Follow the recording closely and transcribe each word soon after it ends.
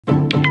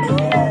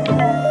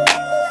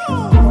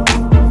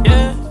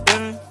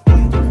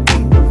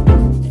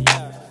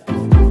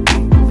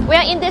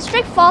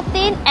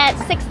14 at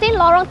 16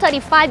 Lorong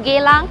 35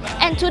 Geylang,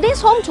 and today's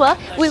home tour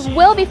we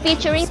will be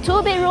featuring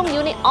 2-bedroom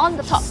unit on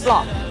the top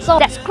floor. So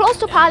that's close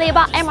to Paya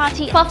Lebar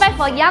MRT, perfect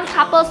for young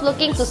couples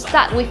looking to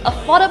start with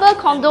affordable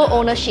condo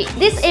ownership.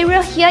 This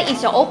area here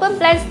is your open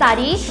plan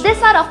study. This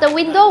side of the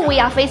window we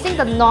are facing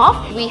the north.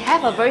 We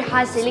have a very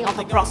high ceiling of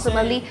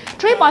approximately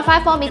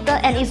 3.54 meter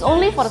and is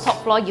only for the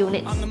top floor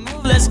units.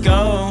 Let's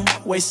go.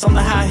 Waist on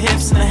the high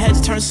hips and the heads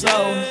turn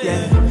slow.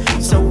 Yeah.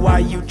 So why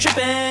you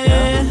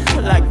tripping?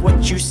 Like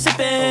what you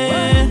sipping?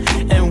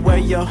 And where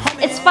your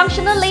It's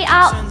functional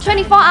layout,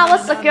 24-hour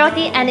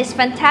security, and its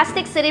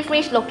fantastic city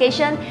fringe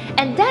location.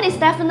 And that is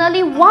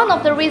definitely one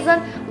of the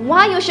reasons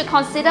why you should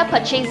consider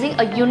purchasing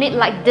a unit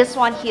like this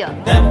one here.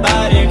 that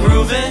body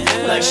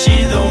grooving like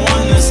she the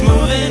one that's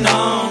moving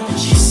on.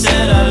 She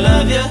said I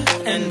love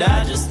you, and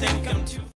I just think